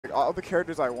Like, all the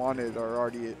characters I wanted are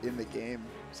already in the game.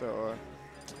 So,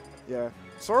 yeah.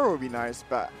 Sora would be nice,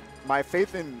 but my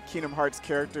faith in Kingdom Hearts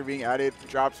character being added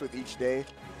drops with each day.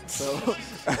 So,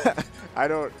 I'm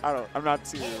not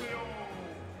too...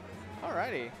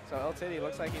 Alrighty, so Eltiti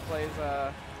looks like he plays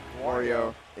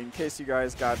Wario. In case you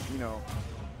guys got,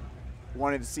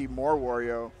 wanted to see more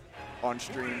Wario on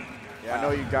stream. Yeah. I know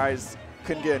you guys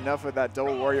couldn't get enough of that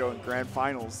double Wario in Grand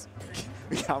Finals.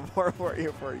 We got more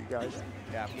Wario for you guys.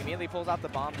 Yeah, he immediately pulls out the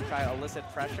bomb to try to elicit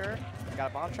pressure.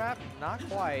 Got a bomb trap? Not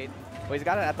quite. Well, he's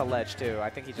got it at the ledge, too. I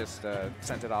think he just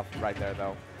sent it off right there,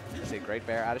 though. You see Great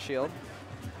Bear out of shield.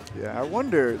 Yeah, I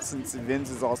wonder, since Vince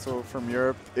is also from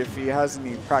Europe, if he has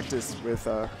any practice with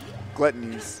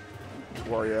Gluttony's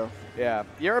Wario. Yeah,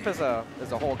 Europe is a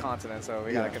whole continent, so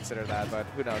we got to Yeah. consider that. But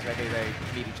who knows? Maybe they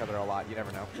meet each other a lot. You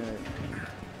never know. Yeah.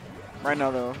 Right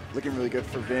now, though, looking really good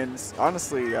for Vince.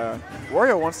 Honestly,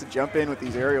 Wario wants to jump in with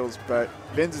these aerials, but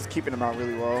Vince is keeping him out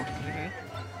really well.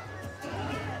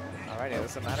 Alrighty,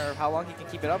 it's a matter of how long he can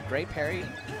keep it up. Great parry.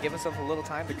 Give himself a little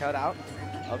time to cut out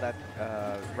of that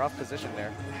rough position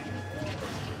there.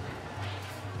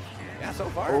 Yeah, so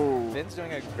far, Vin's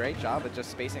doing a great job of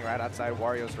just spacing right outside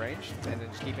Wario's range and then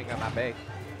just keeping him at bay.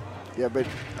 Yeah, but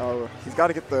he's got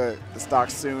to get the stock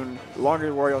soon. The longer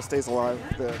Wario stays alive,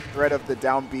 the threat of the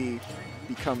down B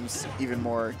becomes even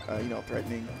more,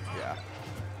 threatening. Yeah.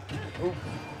 Ooh.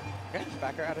 Okay,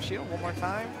 backer out of shield one more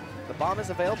time. The bomb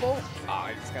is available. Oh,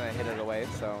 he's going to hit it away,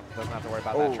 so doesn't have to worry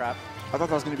about that trap. I thought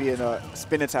that was going to be a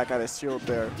spin attack out of shield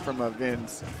there from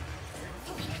Vince.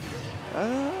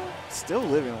 Still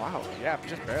living, wow. Yeah,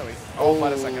 just barely. Oh,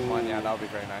 but a second one. Yeah, that would be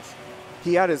very nice.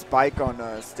 He had his bike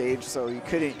on stage, so he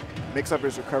couldn't mix up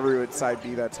his recovery with side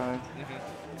B that time.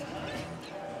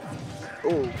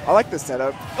 Oh, I like the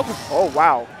setup. Oh,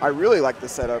 wow. I really like the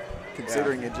setup,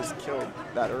 considering it just killed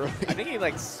that early. I think he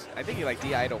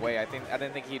DI'd away. I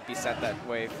didn't think he'd be set that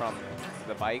way from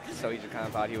the bike, so he just kind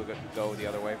of thought he would go the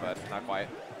other way, but not quite.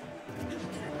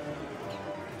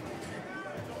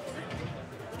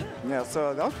 Yeah,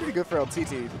 so that was pretty good for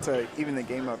Eltiti to even the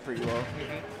game up pretty well.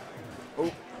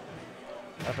 Oh,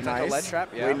 nice. Ledge trap,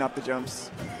 yeah. Waiting out the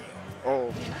jumps.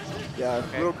 Oh, yeah,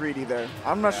 a little greedy there.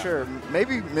 I'm not sure.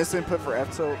 Maybe misinput for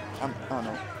F tilt. I don't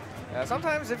know. Yeah,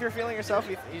 sometimes if you're feeling yourself,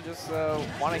 you just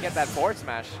want to get that forward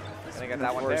smash. And get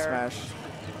that one there. Smash.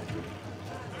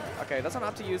 Okay, doesn't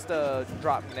have to use the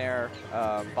drop nair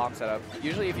bomb setup.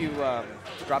 Usually if you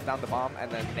drop down the bomb and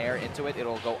then nair into it,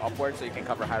 it'll go upward so you can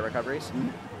cover high recoveries.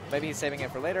 Maybe he's saving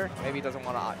it for later. Maybe he doesn't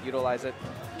want to utilize it.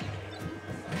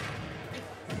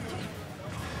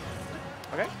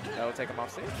 Okay, that'll take him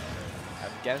off stage.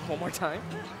 Again, one more time.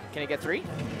 Can he get 3?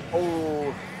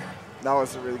 Oh, that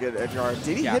was a really good edge guard.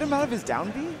 Did he hit him out of his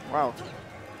down B? Wow.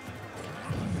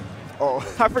 Oh,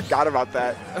 I forgot about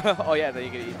that. Oh yeah, then you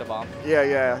can eat the bomb.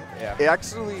 Yeah. It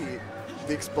actually,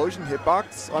 the explosion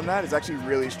hitbox on that is actually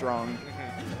really strong.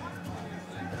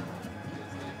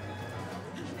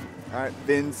 All right,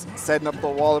 Vin's setting up the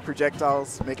wall of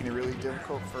projectiles, making it really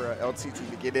difficult for Eltiti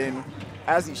to get in,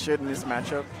 as he should in this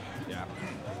matchup. Yeah.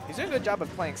 He's doing a good job of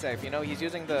playing safe. He's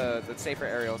using the safer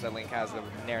aerials that Link has, the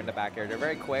nair in the back air. They're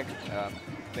very quick.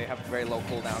 They have very low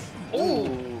cooldown. Oh,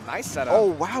 nice setup.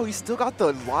 Oh, wow, he still got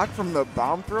the lock from the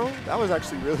bomb throw? That was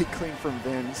actually really clean from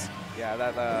Vin's. Yeah,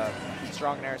 that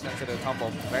strong nair sends it to tumble.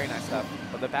 Very nice stuff.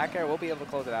 But the back air will be able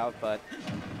to close it out, but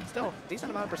still, decent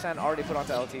amount of percent already put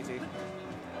onto Eltiti.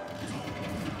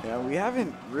 Yeah, we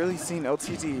haven't really seen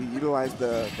Eltiti utilize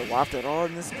the waft at all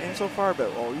in this game so far,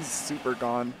 but he's super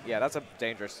gone. Yeah, that's a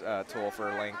dangerous tool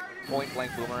for Link. Point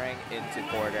blank boomerang into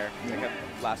forward air. It can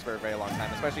last for a very long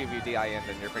time, especially if you DI in,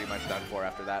 then you're pretty much done for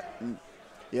after that.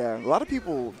 Yeah, a lot of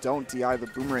people don't DI the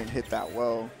boomerang hit that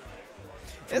well,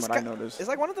 from what I noticed. It's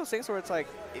like one of those things where it's like,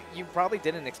 you probably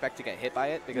didn't expect to get hit by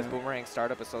it because boomerang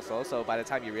startup is so slow, so by the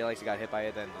time you realize you got hit by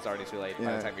it, then it's already too late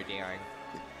by the time you're DIing.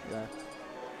 Yeah.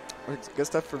 Good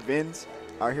stuff for Vince,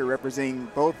 out here representing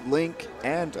both Link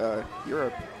and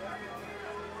Europe.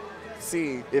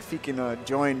 See if he can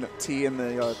join T in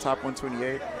the top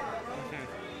 128.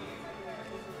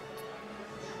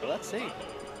 Let's see.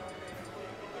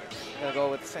 Gonna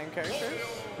go with the same characters?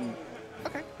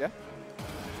 Okay, yeah.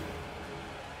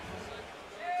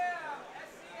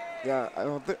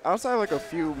 Yeah, outside like a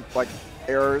few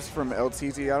errors from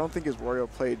Eltiti, I don't think his Wario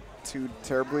played too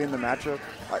terribly in the matchup.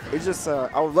 It's just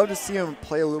I would love to see him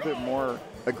play a little bit more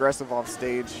aggressive off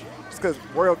stage, just because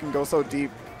Wario can go so deep,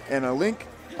 and a Link,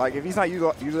 if he's not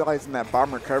utilizing that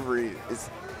bomb recovery, it's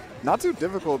not too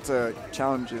difficult to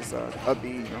challenge his up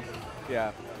B.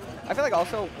 Yeah. I feel like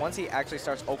also once he actually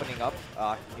starts opening up,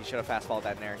 he should have fast-followed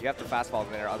that nair. You have to fast-fall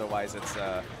the nair, otherwise it's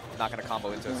not going to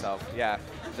combo into itself. Yeah.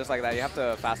 Just like that, you have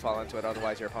to fast fall into it,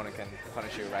 otherwise your opponent can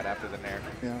punish you right after the nair.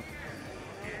 Yeah.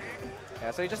 Yeah,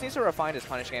 so he just needs to refine his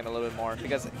punish game a little bit more,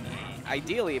 because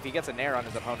ideally, if he gets a nair on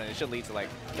his opponent, it should lead to like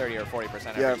 30 or 40% every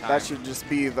time. Yeah, that should just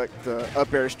be like the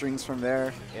up air strings from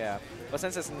there. Yeah, but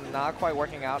since it's not quite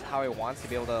working out how he wants to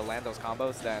be able to land those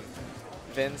combos, then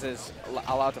Vinz is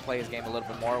allowed to play his game a little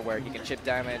bit more, where he can chip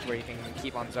damage, where he can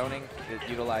keep on zoning,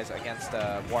 utilize against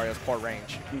Wario's poor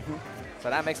range. So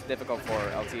that makes it difficult for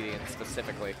Eltiti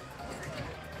specifically.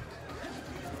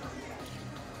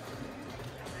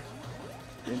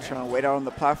 Been trying to wait out on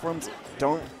the platforms.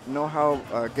 Don't know how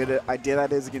good an idea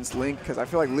that is against Link, because I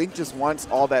feel like Link just wants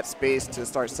all that space to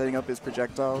start setting up his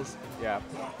projectiles. Yeah.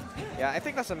 Yeah, I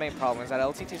think that's the main problem, is that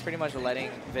LTT is pretty much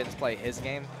letting Vince play his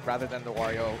game rather than the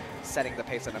Wario setting the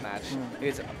pace of the match.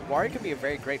 Because Wario can be a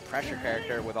very great pressure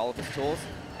character with all of his tools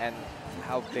and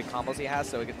how big combos he has,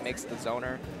 so it makes the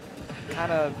zoner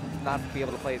kind of not be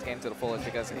able to play his game to the fullest,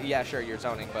 because, yeah, sure, you're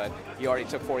zoning, but you already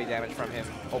took 40 damage from him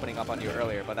opening up on you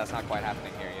earlier, but that's not quite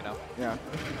happening here, you know? Yeah.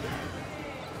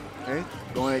 Okay,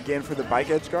 going again for the bike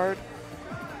edge guard.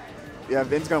 Yeah,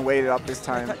 Vin's going to wait it up this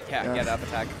time. Yeah, get up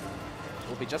attack.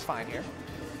 We'll be just fine here.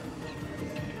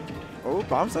 Oh,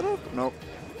 bomb setup? Nope.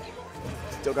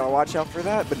 Still got to watch out for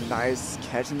that, but nice.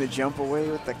 Catching the jump away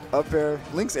with the up air.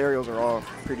 Link's aerials are all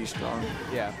pretty strong.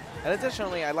 Yeah. And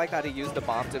additionally, I like how he used the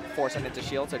bomb to force him into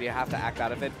shield, so you have to act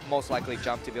out of it. Most likely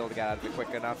jump to be able to get out of it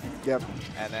quick enough. Yep.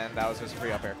 And then that was his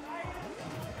free up air.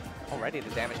 Already the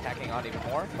damage tacking on even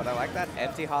more, but I like that.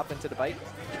 Empty hop into the bite.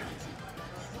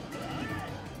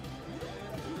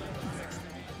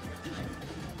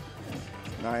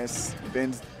 Nice.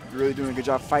 Vin's really doing a good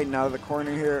job fighting out of the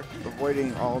corner here,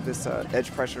 avoiding all this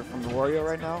edge pressure from the Wario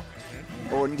right now.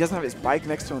 Oh, and he doesn't have his bike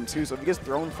next to him too, so if he gets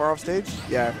thrown far off stage,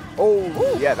 yeah.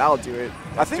 Oh, yeah, that'll do it.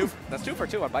 That's 2 for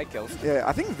 2 on bike kills. Yeah,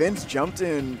 I think Vince jumped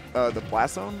in the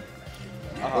blast zone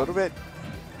a little bit.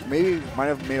 Maybe might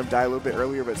have made him die a little bit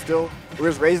earlier, but still, we're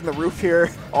just raising the roof here.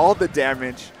 All the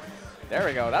damage. There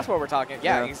we go. That's what we're talking.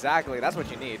 Yeah, exactly. That's what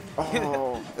you need.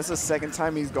 Oh, this is the second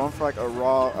time he's going for like a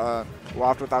raw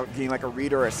waft without getting like a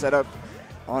read or a setup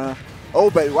on a.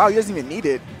 Oh, but wow, he doesn't even need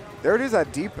it. There it is,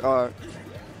 that deep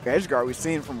edge guard we've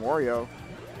seen from Wario.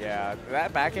 Yeah,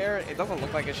 that back air, it doesn't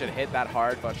look like it should hit that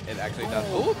hard, but it actually does.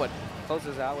 Ooh, but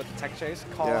closes out with the tech chase.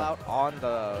 Call out on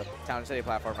the Town City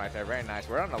platform right there. Very nice.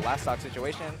 We're on a last stock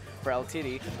situation for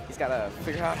Eltiti. He's got to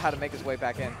figure out how to make his way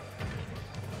back in.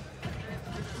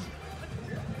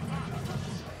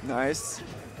 Nice.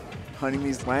 Hunting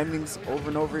these landings over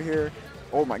and over here.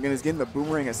 Oh my goodness, getting the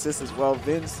boomerang assist as well.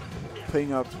 Vince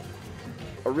putting up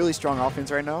a really strong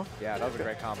offense right now. Yeah, that was a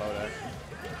great combo there.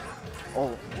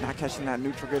 Oh, not catching that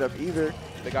neutral get up either.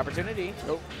 Big opportunity.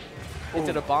 Nope.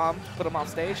 Into the bomb, put him off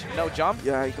stage. No jump.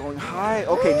 Yeah, going high.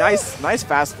 Okay, nice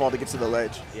fast fall to get to the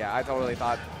ledge. Yeah, I totally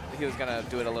thought he was going to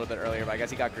do it a little bit earlier, but I guess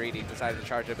he got greedy, decided to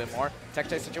charge it a bit more. Tech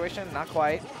chase situation, not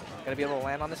quite. Going to be able to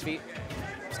land on his feet.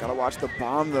 Just got to watch the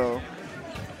bomb, though.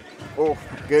 Oh,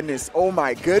 my goodness. Oh,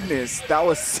 my goodness. That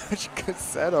was such a good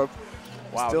setup.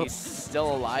 Wow, he's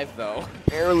still alive, though.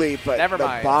 Barely, but Never the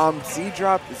mind. bomb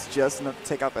C-drop is just enough to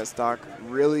take out that stock.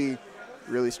 Really,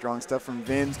 really strong stuff from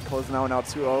Vince, closing that one out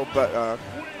 2-0. But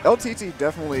LTT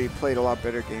definitely played a lot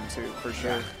better game, too, for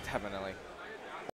sure. Yeah, definitely.